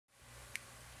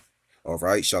All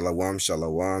right, Shalom,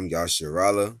 Shalom,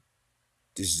 Yasharala.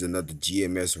 This is another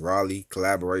GMS Raleigh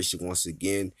collaboration once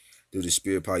again through the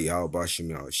Spirit Power Yahweh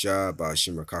Bashim Shah,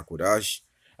 Bashim Kakwadash.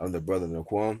 I'm the brother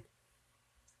Naquam.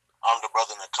 I'm the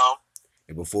brother Nakam.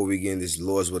 And before we begin this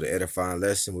Lord's with an edifying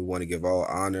lesson, we want to give all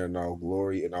honor and all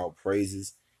glory and all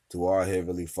praises to our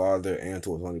Heavenly Father and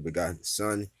to His only begotten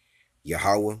Son,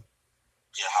 Yahweh,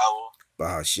 Yahweh,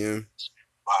 Bahashim,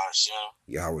 Bahashem,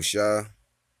 Yahweh Shah,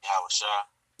 Yahweh Shah,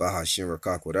 Bahashim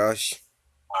Rakakwadash.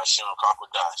 Bahashem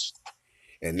Kakwadash.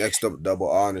 And next up, double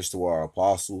honors to our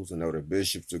apostles and other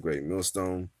bishops, the great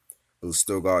millstone, who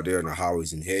still go out there in the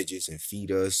highways and hedges and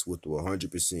feed us with the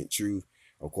 100% truth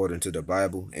according to the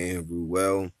Bible and rule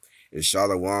well. It's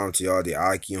shalom to y'all, the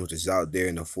Akim, that's out there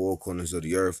in the four corners of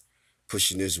the earth,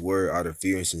 pushing this word out of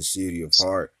fear and sincerity of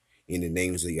heart in the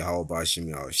names of Yahweh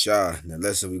Bashim Shah. The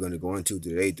lesson we're going to go into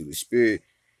today through the Spirit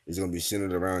is going to be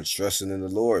centered around trusting in the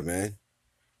Lord, man.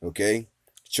 Okay?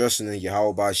 Trusting in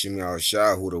Yahweh Bashim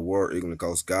Shah, who the word is going to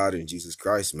cause God and Jesus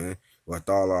Christ, man, with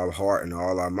all our heart and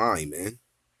all our mind, man.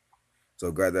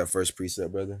 So grab that first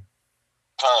precept, brother.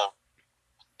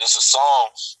 This is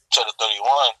Psalms chapter 31,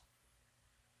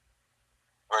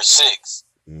 verse 6.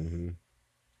 Mm-hmm.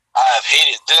 I have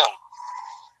hated them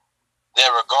that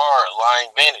regard lying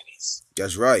vanities.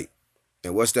 That's right.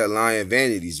 And what's that lying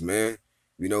vanities, man?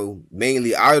 You know,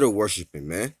 mainly idol worshiping,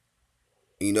 man.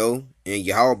 You know, and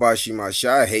Yahweh Bashim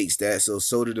Shah hates that,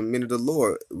 so do the men of the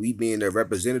Lord. We being the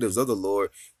representatives of the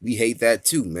Lord, we hate that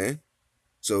too, man.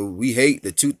 So we hate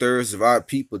the 2/3 of our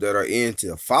people that are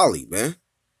into folly, man.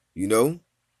 You know,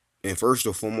 and first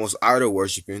and foremost, idol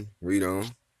worshiping. Read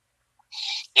on.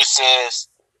 It says,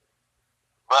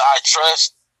 but I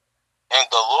trust in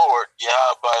the Lord,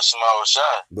 Yahweh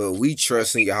Shah. But we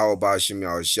trust in Yahweh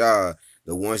Bashim Shah,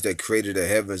 the ones that created the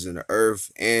heavens and the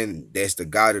earth, and that's the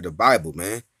God of the Bible,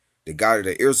 man. The God of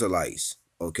the Israelites,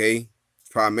 okay?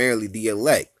 Primarily the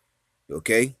elect,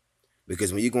 okay?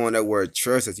 Because when you go on that word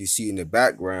trust that you see in the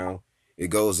background,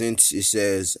 it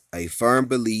says a firm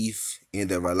belief in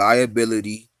the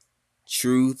reliability,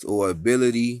 truth, or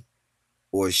ability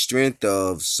or strength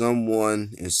of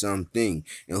someone and something.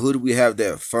 And who do we have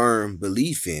that firm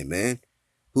belief in, man?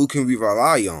 Who can we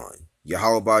rely on?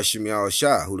 Yahweh Bashim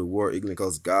Shah, who the word ignorant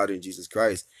calls God and Jesus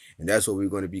Christ. And that's what we're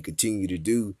going to be continue to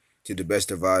do to the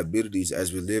best of our abilities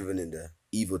as we're living in the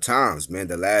evil times, man,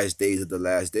 the last days of the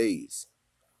last days.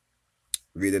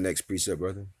 Read the next precept,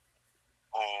 brother.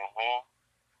 Mm-hmm.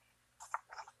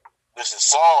 This is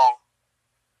Psalm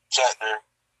chapter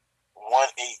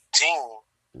 118,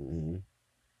 Mm-hmm.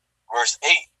 verse 8.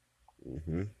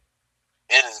 Mm-hmm.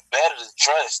 It is better to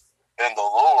trust in the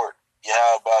Lord,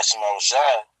 Yahweh Shah,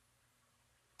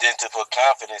 than to put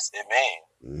confidence in man.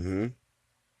 Mm-hmm.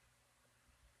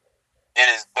 It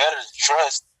is better to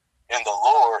trust in the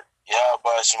Lord,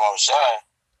 Yahweh Shah,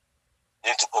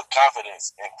 than to put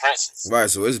confidence in princes. Right,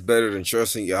 so it's better than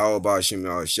trusting Yahweh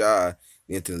Bashim Shah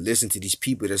than to listen to these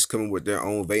people that's coming with their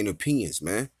own vain opinions,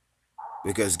 man.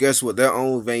 Because guess what? Their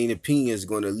own vain opinions is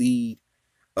going to lead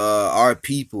our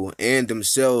people and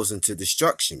themselves into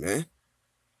destruction, man.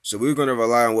 So we're going to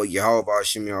rely on what Yahweh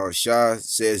Bashim Shah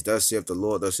says, thus saith the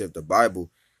Lord, thus saith the Bible,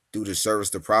 through the service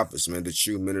of the prophets, man, the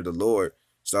true men of the Lord,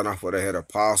 starting off with the head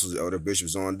apostles, elder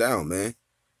bishops on down, man,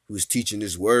 who's teaching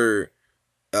this word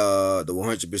the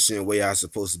 100% way how it's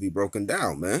supposed to be broken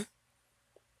down, man.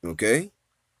 Okay?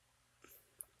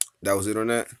 That was it on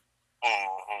that?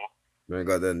 Mm-hmm. Man,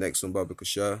 got that next one, Baba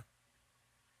Kashah.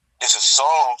 This is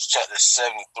Psalms chapter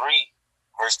 73,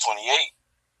 verse 28.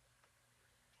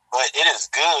 But it is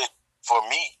good for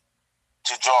me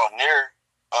to draw near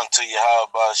unto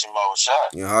Yahweh Shah.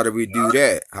 And how do we do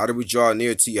that? How do we draw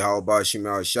near to Yahweh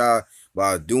Bashim Shah?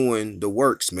 By doing the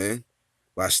works, man.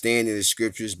 By standing in the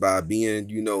scriptures, by being,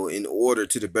 in order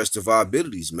to the best of our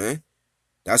abilities, man.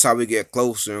 That's how we get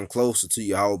closer and closer to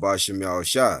Yahweh Bashim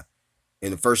Shah.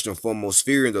 And first and foremost,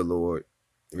 fearing the Lord.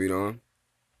 Read on.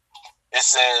 It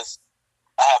says,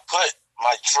 I have put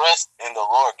my trust in the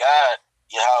Lord God,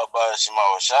 Yahweh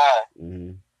Shah,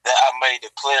 that I may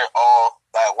declare all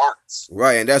thy works.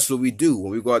 Right, and that's what we do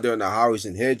when we go out there in the highways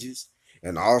and hedges,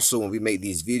 and also when we make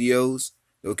these videos.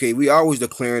 Okay, we always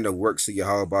declaring the works of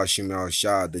Yahweh Bashim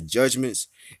Shah, the judgments,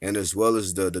 and as well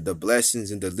as the blessings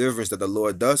and deliverance that the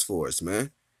Lord does for us,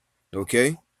 man.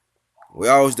 Okay, we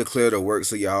always declare the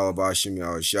works of Yahweh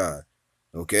Bashim Shah.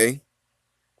 Okay,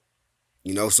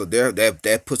 so there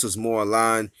that puts us more in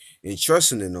line in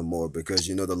trusting in Him more, because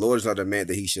the Lord is not a man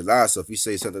that He should lie. So if He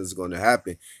says something is going to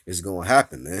happen, it's going to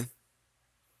happen, man.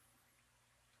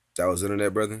 That was it on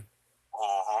that, brother.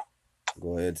 Mm-hmm.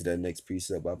 Go ahead to that next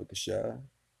precept, Baba Kashah.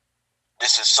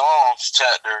 This is Psalms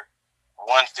chapter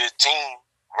 115,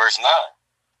 verse 9.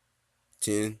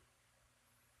 10.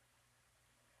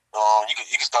 You can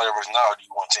start at verse 9, or do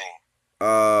you want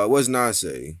 10? What's 9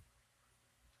 say?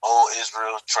 O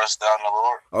Israel, trust thou in the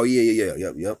Lord. Oh,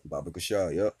 yeah. Yep. Baba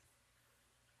Kashah, yep.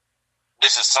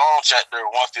 This is Psalm chapter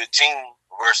 115,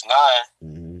 verse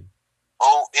 9. Mm-hmm.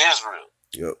 O Israel,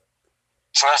 yep.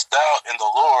 Trust thou in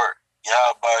the Lord,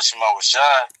 Yahweh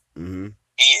Shemawashai. Mm-hmm.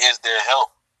 He is their help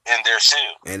and their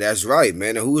shield. And that's right,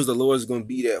 man. And who is the Lord going to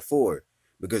be that for?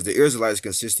 Because the Israelites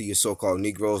consist of your so-called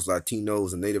Negroes,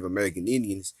 Latinos, and Native American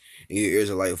Indians, and your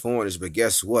Israelite foreigners. But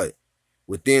guess what?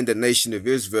 Within the nation of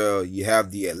Israel, you have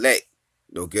the elect,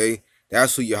 okay?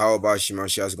 That's who Yahweh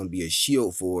Shemashah is going to be a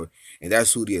shield for, and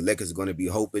that's who the elect is going to be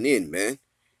hoping in, man.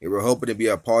 And we're hoping to be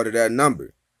a part of that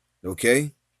number,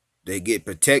 okay? They get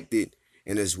protected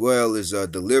and as well as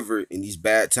delivered in these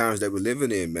bad times that we're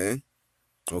living in, man,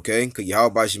 okay? Because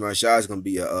Yahweh Shemashah is going to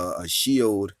be a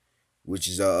shield, which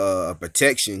is a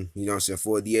protection, you know what I'm saying,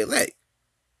 for the elect.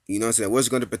 You know what I'm saying? What's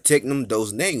going to protect them?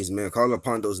 Those names, man. Call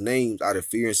upon those names out of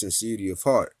fear and sincerity of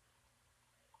heart.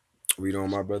 Read on,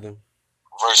 my brother.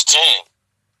 Verse 10.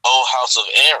 O house of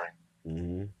Aaron,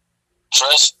 Mm-hmm.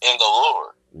 trust in the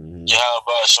Lord. Mm-hmm.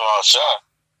 Yahweh Shemashah.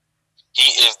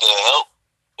 He is their help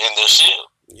and their shield.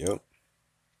 Yep.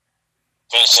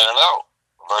 Finishing it out.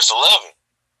 Verse 11.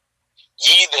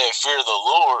 Ye that fear the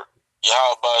Lord,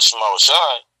 Yahweh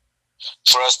Shemashah,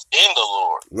 trust in the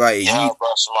Lord. Right.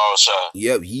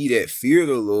 Yep, ye that fear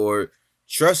the Lord,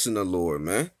 trust in the Lord,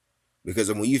 man.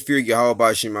 Because when you fear Yahweh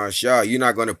Shemashah, you're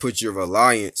not going to put your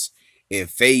reliance and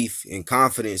faith and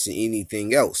confidence in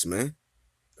anything else, man.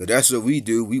 Because that's what we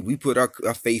do. We put our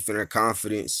faith and our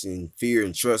confidence and fear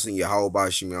and trust in Yahweh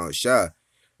Shemashah,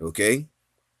 okay?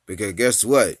 Because guess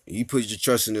what? You put your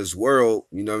trust in this world,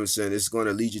 you know what I'm saying? It's going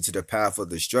to lead you to the path of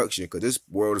destruction because this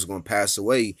world is going to pass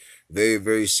away very,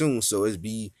 very soon. So it'd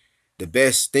be the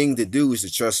best thing to do is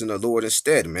to trust in the Lord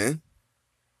instead, man.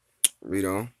 Read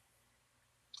on.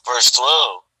 Verse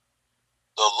 12.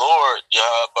 The Lord,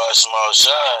 Yahweh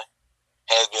Shemashah,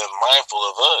 has been mindful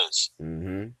of us.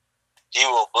 Mm-hmm. He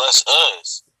will bless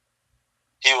us.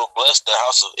 He will bless the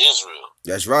house of Israel.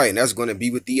 That's right. And that's going to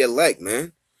be with the elect,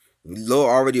 man. The Lord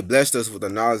already blessed us with the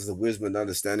knowledge, the wisdom, and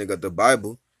understanding of the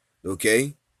Bible,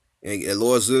 okay? And the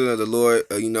Lord's will, the Lord,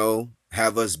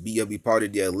 have us be part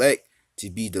of the elect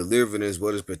to be delivered as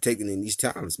well as protected in these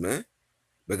times, man.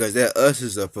 Because that us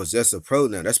is a possessive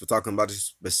pronoun. That's what talking about a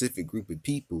specific group of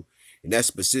people. And that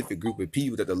specific group of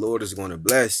people that the Lord is going to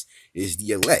bless is the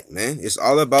elect, man. It's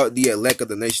all about the elect of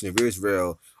the nation of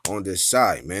Israel on this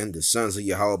side, man. The sons of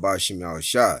Yahweh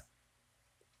Shemashah.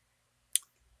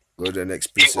 Go to the next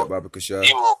precept, Baba Kashah.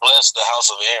 He will bless the house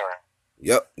of Aaron.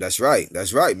 Yep, that's right.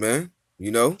 That's right, man.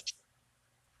 You know?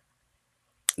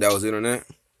 That was it on that?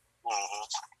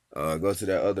 Mm-hmm. Go to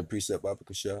that other precept, Baba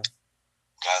Kashah.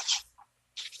 Gotcha.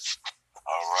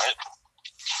 All right.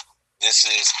 This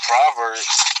is Proverbs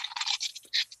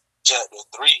chapter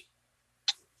 3,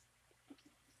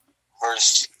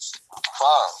 verse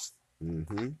 5.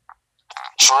 Mm-hmm.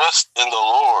 Trust in the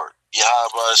Lord,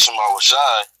 Yahweh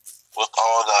Shemashah, with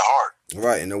all thy heart.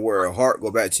 Right, and the word heart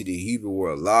go back to the Hebrew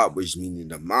word lab, which meaning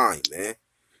the mind, man.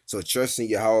 So trusting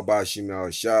Yahweh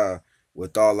Shemashah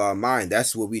with all our mind,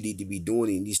 that's what we need to be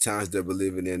doing in these times that we're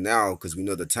living in now, because we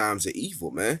know the times are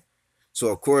evil, man. So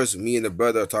of course, me and the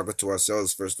brother are talking to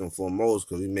ourselves first and foremost,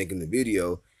 because we're making the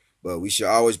video, but we should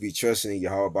always be trusting in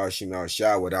Yahweh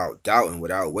Shemashah without doubting,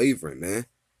 without wavering, man.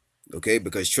 Okay,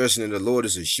 because trusting in the Lord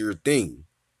is a sure thing.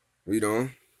 Read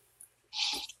on.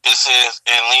 It says,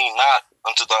 and lean not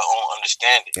unto thy own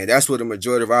understanding. And that's what the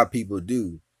majority of our people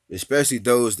do, especially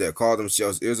those that call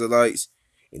themselves Israelites,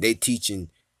 and they teaching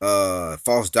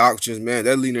false doctrines, man.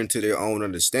 They're leaning to their own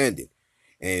understanding.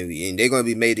 And they're going to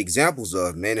be made examples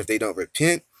of, man, if they don't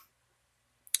repent.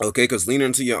 Okay, because leaning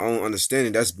into your own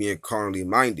understanding, that's being carnally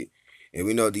minded. And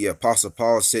we know the Apostle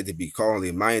Paul said to be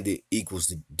carnally minded equals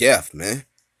to death, man.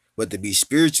 But to be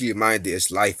spiritually minded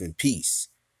is life and peace.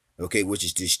 Okay, which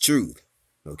is this truth.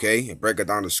 Okay, and break it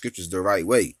down the scriptures the right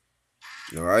way.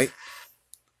 All right.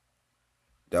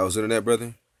 That was it on that,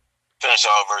 brother? Finish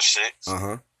off verse 6.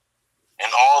 Uh-huh. In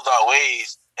all thy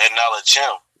ways acknowledge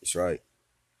him. That's right.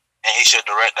 And he should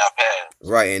direct thy path.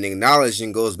 Right, and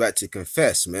acknowledging goes back to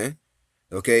confess, man.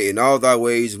 Okay, in all thy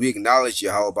ways we acknowledge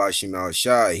Yahweh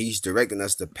Shemashah. He's directing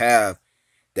us the path,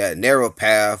 that narrow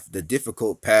path, the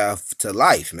difficult path to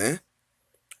life, man.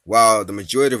 While the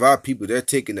majority of our people, they're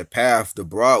taking the path, the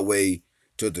broad way,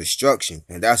 to destruction.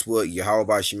 And that's what Yahweh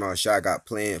Shemashah got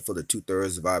planned for the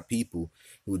 2/3 of our people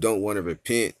who don't want to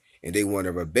repent and they want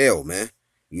to rebel, man.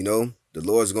 You know, The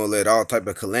Lord's gonna let all type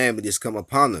of calamities come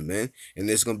upon them, man, and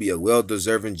it's gonna be a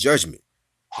well-deserving judgment.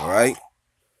 All right,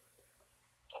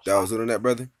 that was good on that,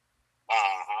 brother.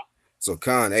 So,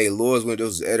 Khan, hey, Lord's when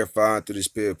those was edifying through the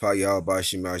spirit, Pa Yahweh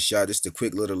Shema Shah. Just a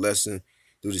quick little lesson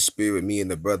through the spirit, me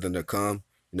and the brother to come.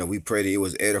 We pray that it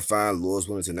was edifying. Lord's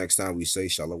willing, until next time we say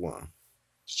Shalom.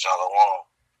 Shalom.